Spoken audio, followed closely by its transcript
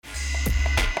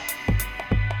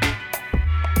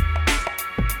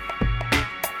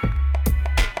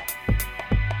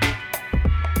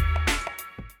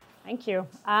Thank you.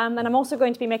 And I'm also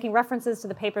going to be making references to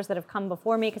the papers that have come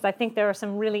before me because I think there are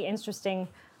some really interesting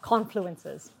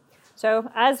confluences. So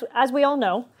as we all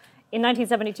know, in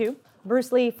 1972,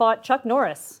 Bruce Lee fought Chuck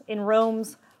Norris in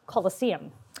Rome's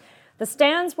Colosseum. The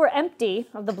stands were empty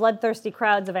of the bloodthirsty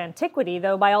crowds of antiquity,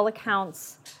 though by all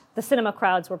accounts, the cinema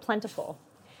crowds were plentiful.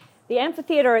 The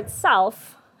amphitheater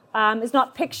itself is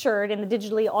not pictured in the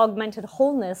digitally augmented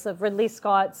wholeness of Ridley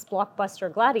Scott's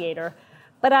blockbuster Gladiator,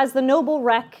 but as the noble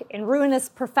wreck in ruinous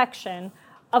perfection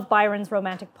of Byron's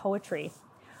romantic poetry.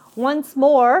 Once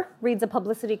more, reads a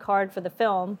publicity card for the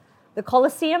film, the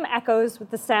Colosseum echoes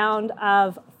with the sound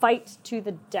of fight to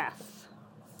the death.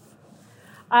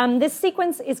 This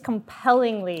sequence is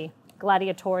compellingly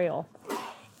gladiatorial,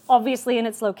 obviously in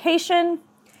its location,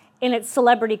 in its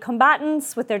celebrity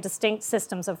combatants with their distinct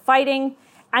systems of fighting,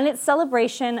 and its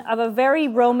celebration of a very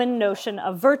Roman notion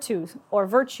of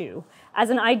virtue as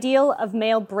an ideal of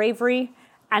male bravery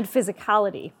and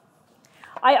physicality.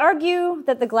 I argue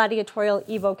that the gladiatorial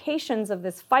evocations of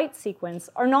this fight sequence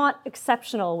are not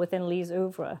exceptional within Lee's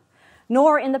oeuvre,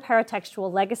 nor in the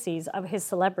paratextual legacies of his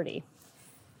celebrity.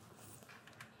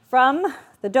 From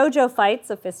the dojo fights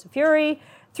of Fist of Fury,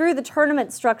 through the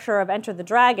tournament structure of Enter the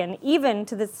Dragon, even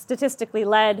to the statistically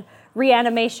led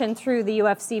reanimation through the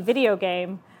UFC video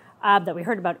game that we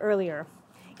heard about earlier.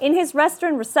 In his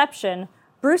Western reception,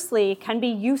 Bruce Lee can be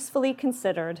usefully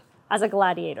considered as a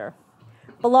gladiator,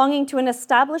 belonging to an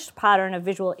established pattern of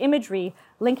visual imagery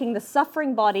linking the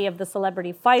suffering body of the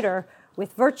celebrity fighter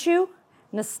with virtue,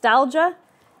 nostalgia,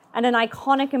 and an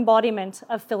iconic embodiment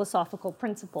of philosophical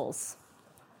principles.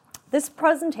 This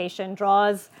presentation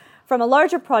draws from a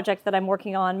larger project that I'm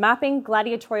working on, mapping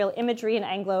gladiatorial imagery in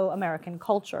Anglo-American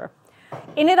culture.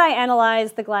 In it, I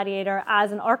analyze the gladiator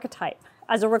as an archetype,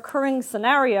 as a recurring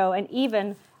scenario, and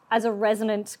even as a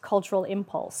resonant cultural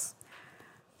impulse.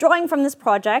 Drawing from this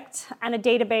project and a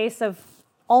database of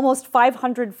almost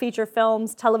 500 feature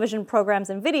films, television programs,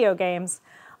 and video games,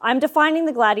 I'm defining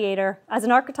the gladiator as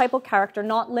an archetypal character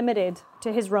not limited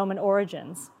to his Roman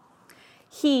origins.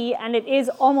 He, and it is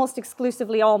almost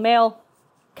exclusively all male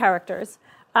characters,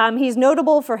 he's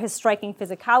notable for his striking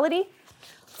physicality,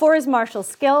 for his martial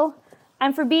skill,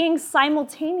 and for being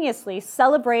simultaneously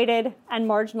celebrated and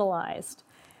marginalized.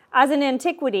 As in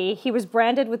antiquity, he was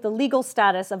branded with the legal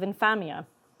status of infamia,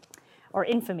 or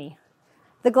infamy.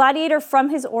 The gladiator from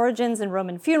his origins in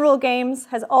Roman funeral games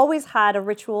has always had a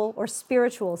ritual or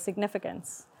spiritual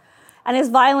significance. And his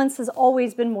violence has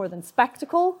always been more than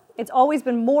spectacle, it's always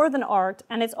been more than art,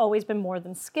 and it's always been more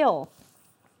than skill.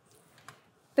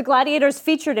 The gladiators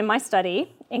featured in my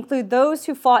study include those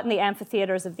who fought in the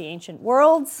amphitheaters of the ancient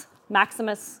worlds,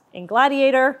 Maximus in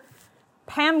Gladiator,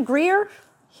 Pam Grier,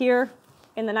 here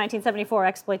in the 1974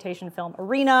 exploitation film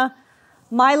Arena,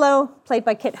 Milo, played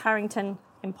by Kit Harington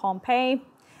in Pompeii,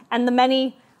 and the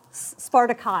many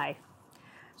Spartacai.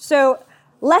 So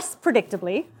less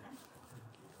predictably,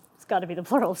 it's got to be the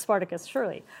plural of Spartacus,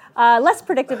 surely. Less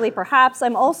predictably, perhaps,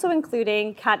 I'm also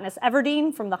including Katniss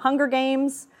Everdeen from The Hunger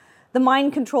Games, the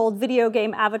mind-controlled video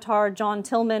game avatar John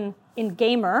Tillman in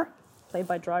Gamer, played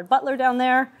by Gerard Butler down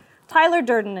there, Tyler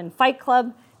Durden in Fight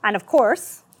Club, and of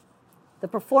course, the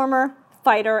performer,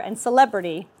 fighter, and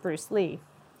celebrity, Bruce Lee.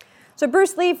 So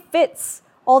Bruce Lee fits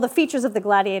all the features of the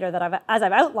gladiator that as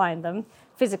I've outlined them,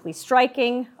 physically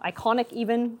striking, iconic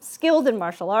even, skilled in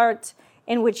martial art,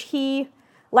 in which he,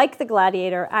 like the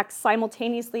gladiator, acts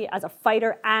simultaneously as a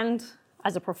fighter and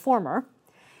as a performer,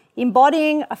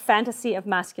 embodying a fantasy of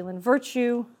masculine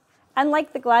virtue. And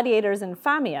like the gladiator's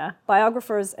infamia,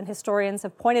 biographers and historians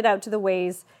have pointed out to the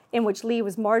ways in which Lee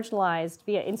was marginalized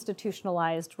via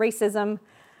institutionalized racism,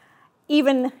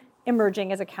 even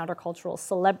emerging as a countercultural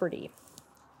celebrity.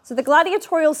 So the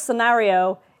gladiatorial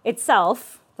scenario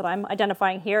itself, that I'm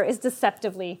identifying here, is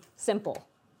deceptively simple.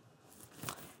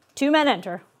 2 men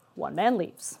enter, 1 man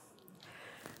leaves.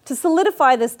 To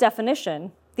solidify this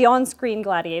definition, the on-screen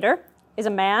gladiator is a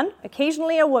man,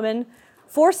 occasionally a woman,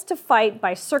 forced to fight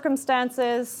by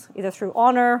circumstances, either through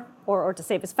honor or to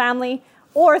save his family,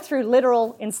 or through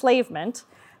literal enslavement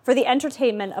for the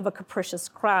entertainment of a capricious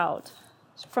crowd.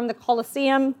 From the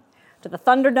Colosseum to the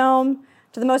Thunderdome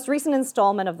to the most recent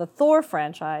installment of the Thor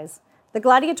franchise, the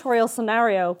gladiatorial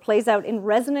scenario plays out in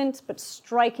resonant but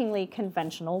strikingly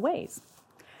conventional ways.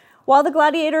 While the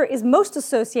gladiator is most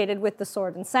associated with the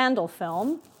sword and sandal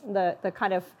film, the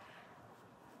kind of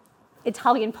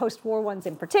Italian post-war ones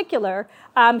in particular,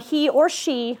 he or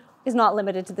she is not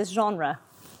limited to this genre.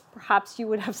 Perhaps you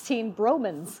would have seen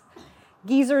Bromans,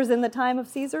 geezers in the time of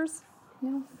Caesars.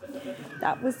 No,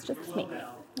 that was just me.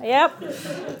 Yep,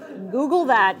 Google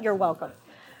that, you're welcome.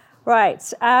 Right,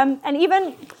 and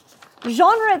even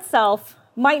Genre itself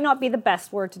might not be the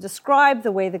best word to describe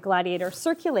the way the gladiator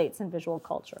circulates in visual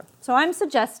culture. So I'm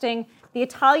suggesting the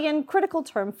Italian critical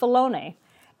term filone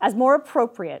as more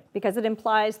appropriate because it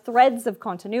implies threads of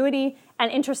continuity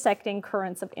and intersecting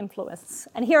currents of influence.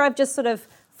 And here I've just sort of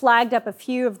flagged up a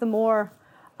few of the more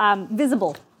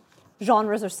visible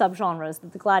genres or subgenres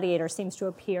that the gladiator seems to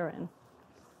appear in.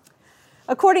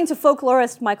 According to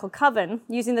folklorist Michael Coven,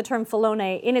 using the term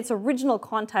filone in its original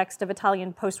context of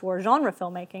Italian post-war genre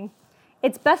filmmaking,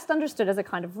 it's best understood as a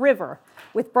kind of river,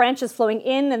 with branches flowing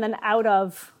in and then out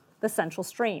of the central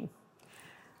stream.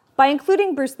 By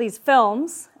including Bruce Lee's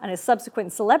films and his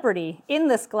subsequent celebrity in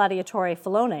this gladiatore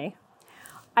filone,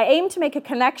 I aim to make a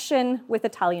connection with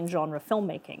Italian genre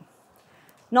filmmaking.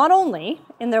 Not only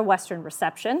in their Western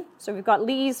reception, so we've got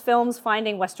Lee's films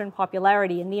finding Western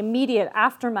popularity in the immediate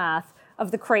aftermath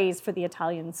of the craze for the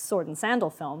Italian sword and sandal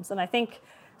films, and I think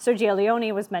Sergio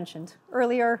Leone was mentioned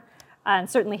earlier, and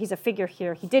certainly he's a figure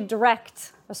here. He did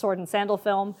direct a sword and sandal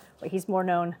film, but he's more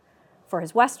known for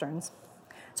his Westerns.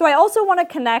 So I also want to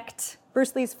connect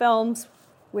Bruce Lee's films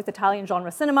with Italian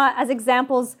genre cinema as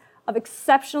examples of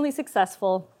exceptionally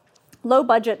successful,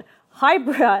 low-budget,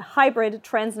 hybrid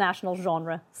transnational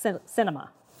genre cinema.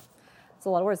 That's a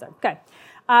lot of words there. Okay.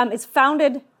 It's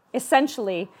founded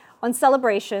essentially on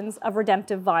celebrations of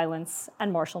redemptive violence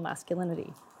and martial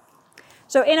masculinity.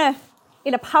 So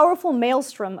in a powerful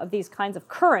maelstrom of these kinds of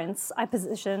currents, I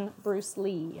position Bruce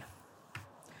Lee.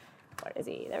 Where is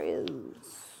he? There he is.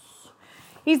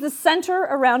 He's the center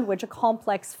around which a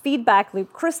complex feedback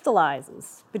loop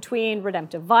crystallizes between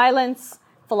redemptive violence,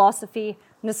 philosophy,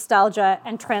 nostalgia,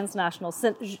 and transnational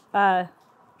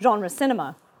genre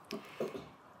cinema.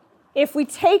 If we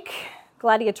take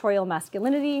gladiatorial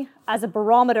masculinity as a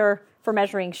barometer for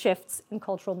measuring shifts in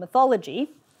cultural mythology,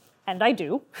 and I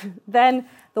do, then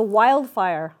the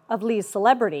wildfire of Lee's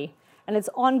celebrity and its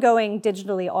ongoing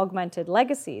digitally augmented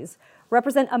legacies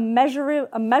represent a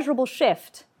measurable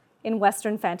shift in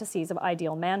Western fantasies of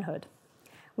ideal manhood.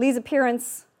 Lee's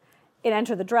appearance in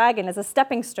Enter the Dragon is a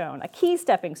stepping stone, a key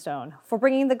stepping stone, for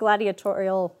bringing the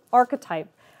gladiatorial archetype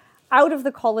out of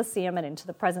the Colosseum and into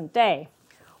the present day.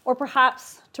 Or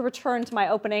perhaps, to return to my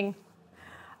opening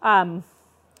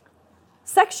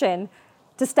section,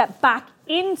 to step back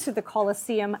into the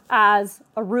Colosseum as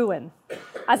a ruin,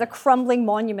 as a crumbling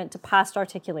monument to past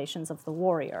articulations of the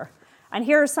warrior. And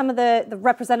here are some of the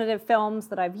representative films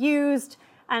that I've used,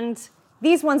 and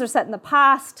these ones are set in the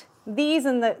past, these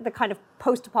in the kind of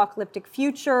post-apocalyptic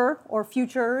future or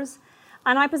futures,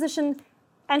 and I position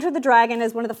Enter the Dragon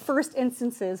as one of the first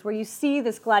instances where you see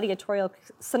this gladiatorial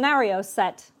scenario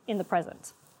set in the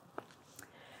present.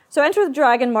 So Enter the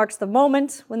Dragon marks the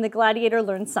moment when the gladiator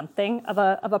learns something of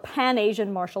a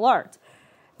pan-Asian martial art,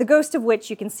 the ghost of which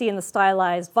you can see in the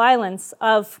stylized violence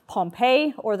of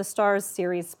Pompeii or the Starz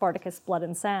series Spartacus, Blood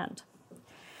and Sand.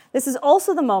 This is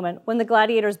also the moment when the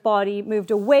gladiator's body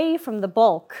moved away from the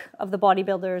bulk of the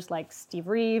bodybuilders like Steve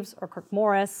Reeves or Kirk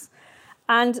Morris,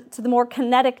 and to the more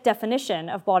kinetic definition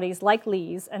of bodies like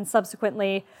Lee's and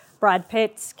subsequently Brad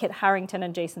Pitt, Kit Harington,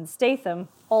 and Jason Statham,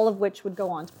 all of which would go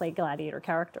on to play gladiator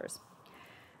characters.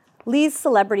 Lee's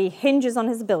celebrity hinges on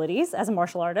his abilities as a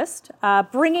martial artist,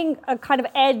 bringing a kind of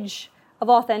edge of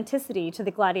authenticity to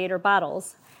the gladiator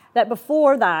battles that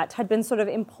before that had been sort of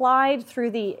implied through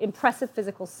the impressive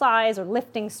physical size or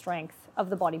lifting strength of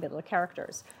the bodybuilder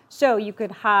characters. So you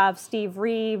could have Steve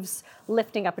Reeves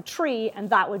lifting up a tree, and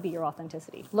that would be your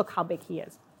authenticity. Look how big he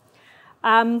is.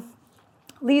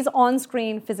 Lee's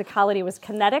on-screen physicality was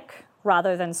kinetic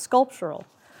rather than sculptural,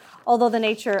 although the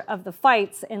nature of the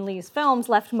fights in Lee's films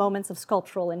left moments of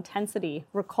sculptural intensity,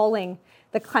 recalling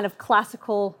the kind of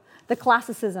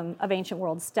classicism of ancient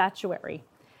world statuary.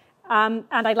 And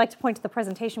I'd like to point to the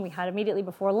presentation we had immediately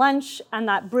before lunch and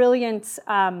that brilliant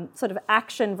sort of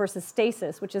action versus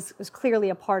stasis, which is clearly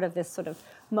a part of this sort of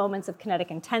moments of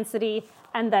kinetic intensity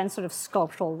and then sort of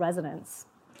sculptural resonance.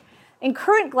 In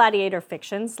current gladiator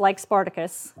fictions, like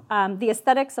Spartacus, the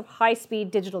aesthetics of high-speed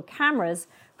digital cameras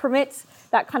permit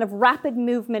that kind of rapid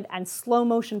movement and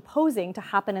slow-motion posing to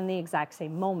happen in the exact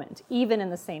same moment, even in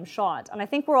the same shot. And I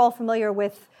think we're all familiar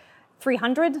with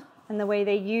 300 and the way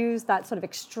they use that sort of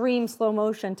extreme slow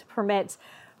motion to permit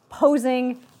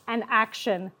posing and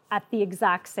action at the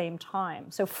exact same time.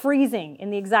 So freezing in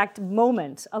the exact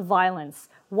moment of violence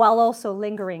while also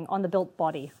lingering on the built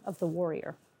body of the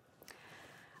warrior.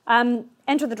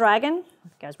 Enter the Dragon,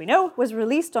 as we know, was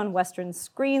released on Western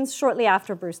screens shortly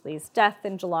after Bruce Lee's death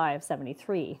in July of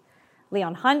 '73.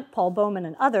 Leon Hunt, Paul Bowman,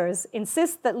 and others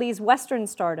insist that Lee's Western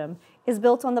stardom is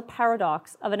built on the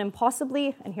paradox of an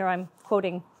impossibly, and here I'm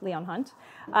quoting Leon Hunt,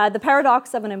 the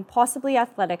paradox of an impossibly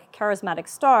athletic, charismatic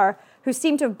star who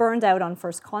seemed to have burned out on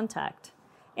first contact.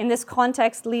 In this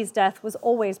context, Lee's death was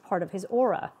always part of his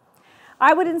aura.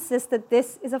 I would insist that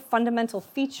this is a fundamental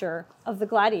feature of the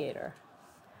gladiator.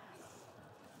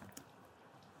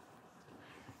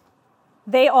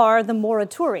 They are the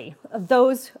morituri, of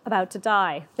those about to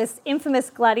die. This infamous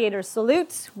gladiator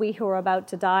salute, we who are about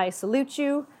to die salute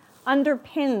you,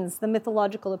 underpins the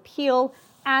mythological appeal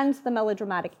and the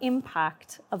melodramatic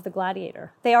impact of the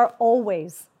gladiator. They are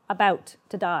always about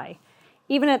to die,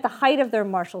 even at the height of their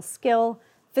martial skill,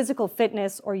 physical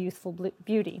fitness, or youthful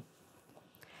beauty.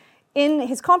 In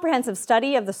his comprehensive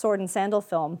study of the sword and sandal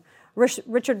film,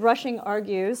 Richard Rushing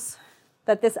argues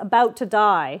that this about to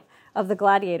die of the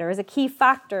gladiator is a key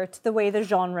factor to the way the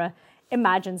genre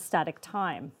imagines static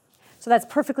time. So that's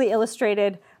perfectly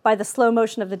illustrated by the slow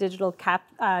motion of the digital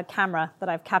camera that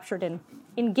I've captured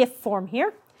in GIF form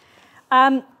here.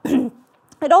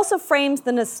 It also frames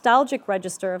the nostalgic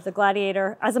register of the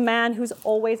gladiator as a man who's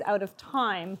always out of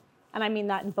time, and I mean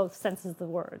that in both senses of the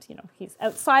word. You know, he's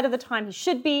outside of the time he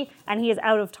should be, and he is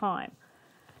out of time.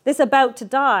 This about to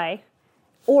die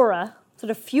aura sort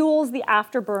of fuels the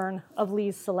afterburn of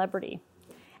Lee's celebrity.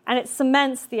 And it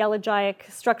cements the elegiac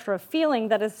structure of feeling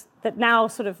that now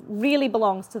sort of really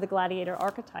belongs to the gladiator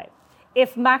archetype.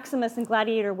 If Maximus in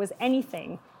Gladiator was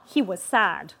anything, he was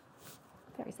sad.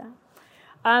 Very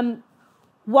sad.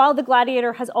 While the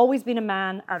gladiator has always been a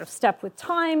man out of step with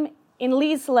time, in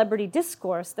Lee's celebrity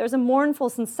discourse, there's a mournful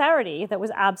sincerity that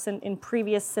was absent in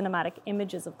previous cinematic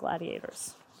images of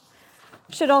gladiators.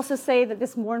 Should also say that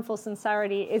this mournful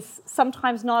sincerity is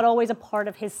sometimes not always a part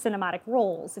of his cinematic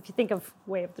roles, if you think of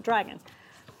Way of the Dragon.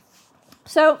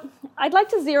 So I'd like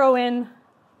to zero in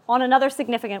on another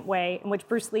significant way in which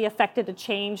Bruce Lee effected a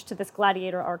change to this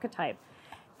gladiator archetype,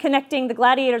 connecting the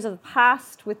gladiators of the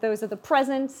past with those of the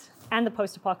present and the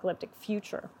post-apocalyptic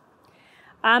future.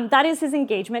 That is his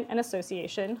engagement and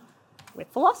association with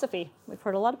philosophy. We've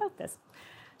heard a lot about this.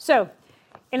 So,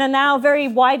 in a now very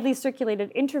widely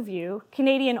circulated interview,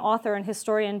 Canadian author and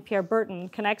historian Pierre Burton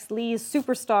connects Lee's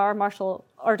superstar martial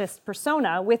artist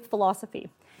persona with philosophy.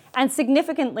 And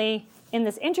significantly, in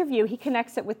this interview, he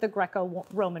connects it with the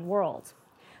Greco-Roman world.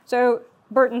 So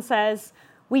Burton says,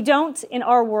 "We don't, in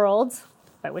our world,"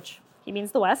 by which he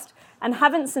means the West, "and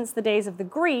haven't since the days of the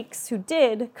Greeks, who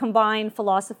did combine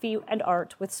philosophy and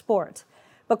art with sport.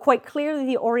 But quite clearly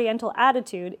the Oriental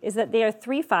attitude is that they are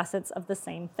three facets of the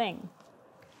same thing."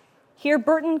 Here,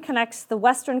 Burton connects the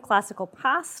Western classical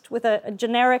past with a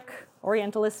generic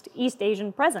Orientalist East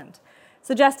Asian present,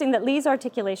 suggesting that Lee's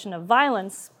articulation of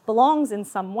violence belongs in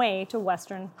some way to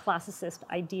Western classicist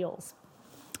ideals.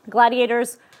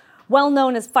 Gladiators, well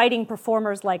known as fighting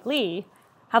performers like Lee,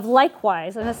 have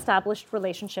likewise an established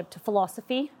relationship to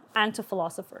philosophy and to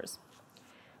philosophers.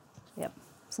 Yep,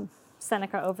 some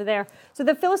Seneca over there. So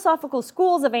the philosophical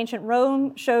schools of ancient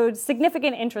Rome showed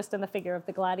significant interest in the figure of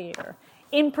the gladiator.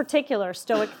 In particular,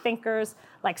 Stoic thinkers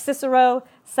like Cicero,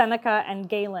 Seneca, and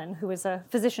Galen, who is a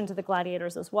physician to the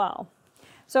gladiators as well.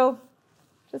 So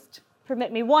just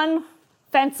permit me one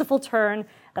fanciful turn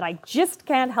that I just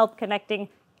can't help connecting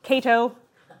Cato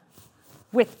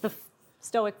with the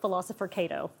Stoic philosopher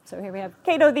Cato. So here we have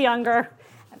Cato the Younger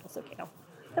and also Cato.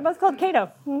 They're both called Cato.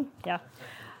 Yeah.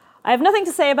 I have nothing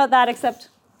to say about that except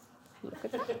look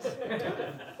at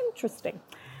that. Interesting.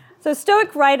 So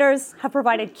Stoic writers have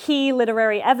provided key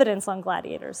literary evidence on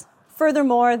gladiators.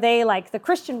 Furthermore, they, like the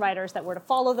Christian writers that were to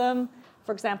follow them,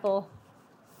 for example,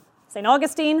 St.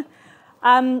 Augustine,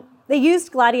 they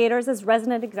used gladiators as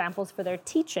resonant examples for their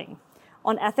teaching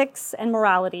on ethics and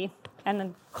morality, and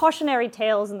then cautionary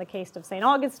tales in the case of St.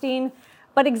 Augustine,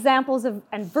 but examples of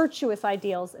and virtuous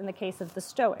ideals in the case of the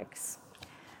Stoics.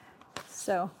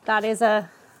 So that is an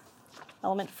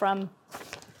element from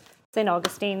St.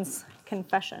 Augustine's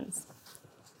Confessions.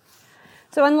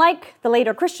 So unlike the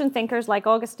later Christian thinkers like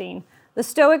Augustine, the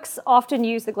Stoics often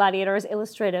use the gladiator as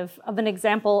illustrative of an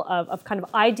example of kind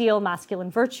of ideal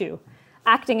masculine virtue,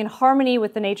 acting in harmony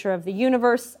with the nature of the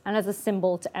universe and as a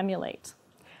symbol to emulate.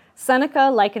 Seneca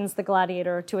likens the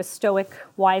gladiator to a Stoic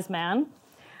wise man,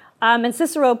 and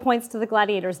Cicero points to the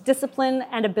gladiator's discipline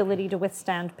and ability to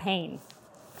withstand pain.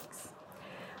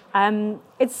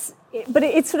 But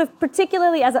it's sort of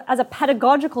particularly as a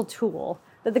pedagogical tool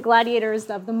that the gladiator is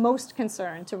of the most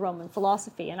concern to Roman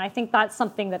philosophy. And I think that's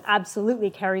something that absolutely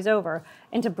carries over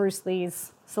into Bruce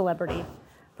Lee's celebrity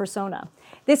persona.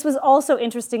 This was also,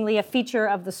 interestingly, a feature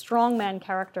of the strongman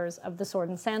characters of the Sword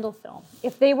and Sandal film.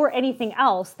 If they were anything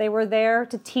else, they were there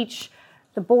to teach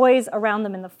the boys around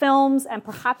them in the films, and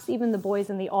perhaps even the boys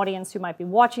in the audience who might be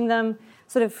watching them,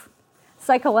 sort of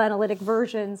psychoanalytic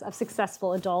versions of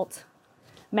successful adult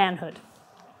manhood.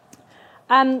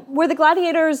 Where the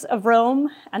gladiators of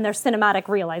Rome and their cinematic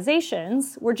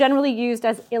realizations were generally used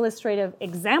as illustrative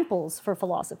examples for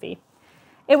philosophy,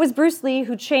 it was Bruce Lee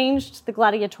who changed the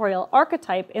gladiatorial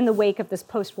archetype in the wake of this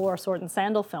post-war sword and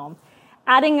sandal film,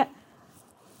 adding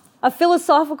a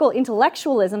philosophical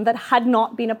intellectualism that had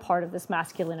not been a part of this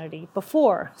masculinity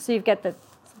before. So you get the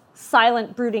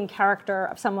silent, brooding character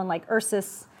of someone like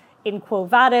Ursus in Quo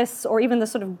Vadis, or even the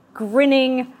sort of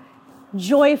grinning,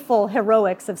 joyful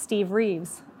heroics of Steve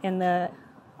Reeves in the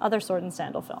other sword and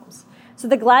sandal films. So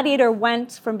the gladiator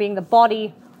went from being the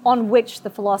body on which the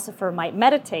philosopher might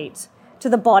meditate to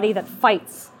the body that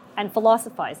fights and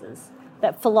philosophizes,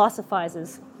 that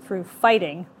philosophizes through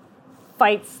fighting,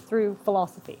 fights through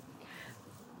philosophy.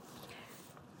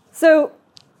 So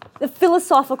the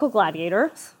philosophical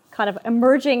gladiators, kind of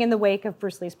emerging in the wake of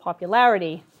Bruce Lee's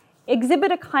popularity,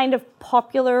 exhibit a kind of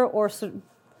popular or sort of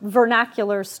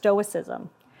vernacular stoicism,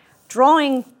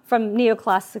 drawing from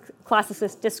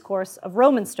neoclassicist discourse of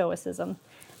Roman stoicism,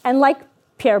 and like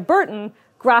Pierre Berton,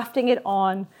 grafting it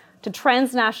on to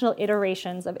transnational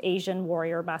iterations of Asian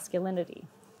warrior masculinity.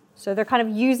 So they're kind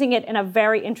of using it in a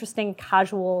very interesting,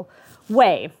 casual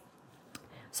way.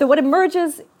 So what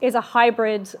emerges is a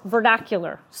hybrid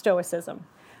vernacular stoicism,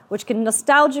 which can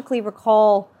nostalgically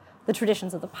recall the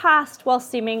traditions of the past while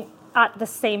seeming at the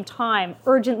same time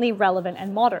urgently relevant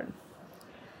and modern.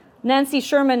 Nancy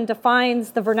Sherman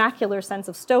defines the vernacular sense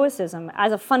of stoicism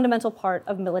as a fundamental part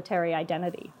of military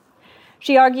identity.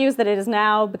 She argues that it has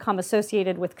now become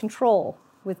associated with control,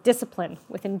 with discipline,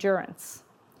 with endurance.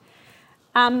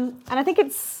 And I think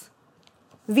it's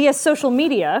via social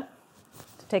media,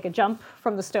 to take a jump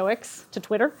from the Stoics to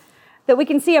Twitter, that we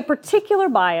can see a particular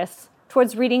bias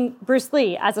towards reading Bruce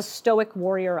Lee as a Stoic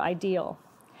warrior ideal.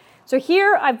 So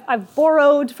here I've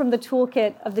borrowed from the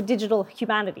toolkit of the digital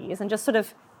humanities and just sort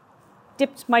of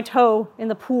dipped my toe in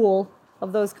the pool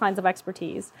of those kinds of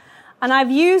expertise. And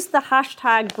I've used the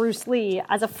hashtag Bruce Lee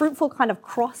as a fruitful kind of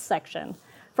cross-section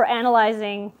for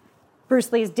analyzing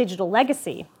Bruce Lee's digital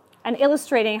legacy and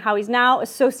illustrating how he's now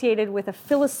associated with a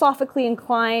philosophically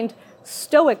inclined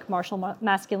Stoic martial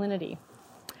masculinity.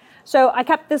 So I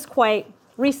kept this quite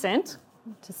recent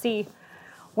to see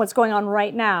what's going on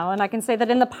right now. And I can say that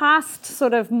in the past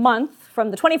sort of month,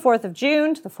 from the 24th of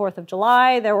June to the 4th of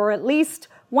July, there were at least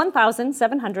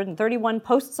 1,731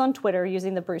 posts on Twitter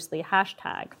using the Bruce Lee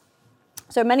hashtag.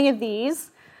 So many of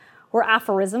these were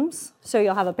aphorisms. So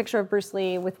you'll have a picture of Bruce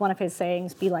Lee with one of his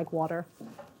sayings, "Be like water,"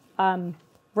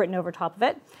 written over top of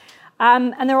it.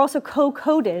 And they're also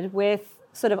co-coded with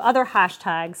sort of other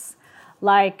hashtags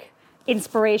like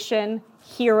inspiration,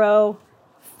 hero,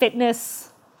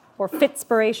 fitness, or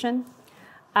fitspiration.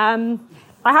 I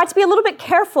had to be a little bit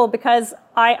careful because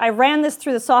I ran this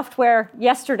through the software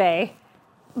yesterday,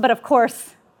 but of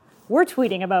course, we're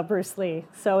tweeting about Bruce Lee,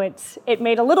 so it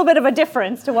made a little bit of a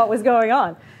difference to what was going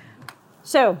on.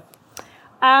 So,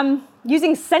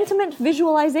 using sentiment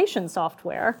visualization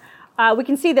software, we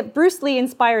can see that Bruce Lee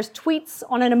inspires tweets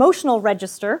on an emotional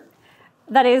register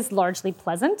that is largely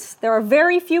pleasant. There are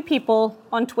very few people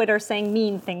on Twitter saying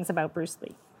mean things about Bruce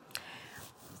Lee.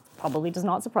 Probably does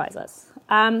not surprise us.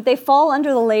 They fall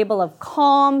under the label of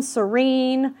calm,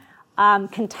 serene,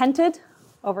 contented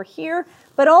over here,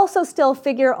 but also still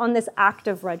figure on this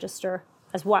active register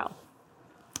as well.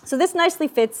 So this nicely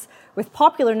fits with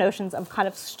popular notions of kind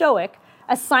of Stoic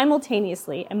as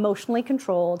simultaneously emotionally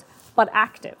controlled but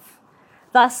active.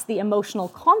 Thus, the emotional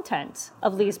content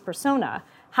of Lee's persona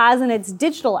has in its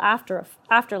digital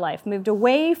afterlife moved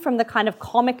away from the kind of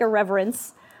comic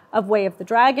irreverence of Way of the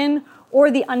Dragon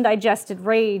or the undigested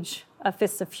rage of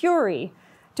Fists of Fury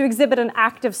to exhibit an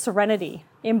active serenity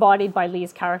embodied by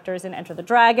Lee's characters in Enter the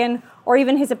Dragon or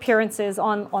even his appearances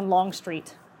on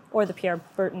Longstreet or the Pierre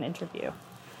Berton interview.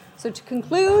 So to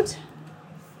conclude,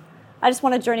 I just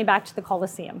want to journey back to the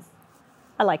Colosseum.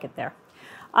 I like it there.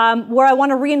 Where I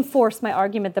want to reinforce my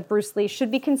argument that Bruce Lee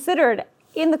should be considered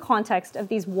in the context of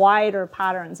these wider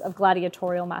patterns of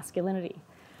gladiatorial masculinity.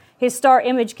 His star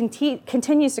image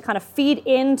continues to kind of feed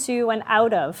into and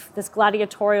out of this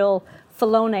gladiatorial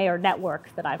Filone or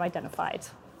network that I've identified.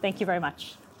 Thank you very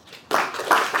much.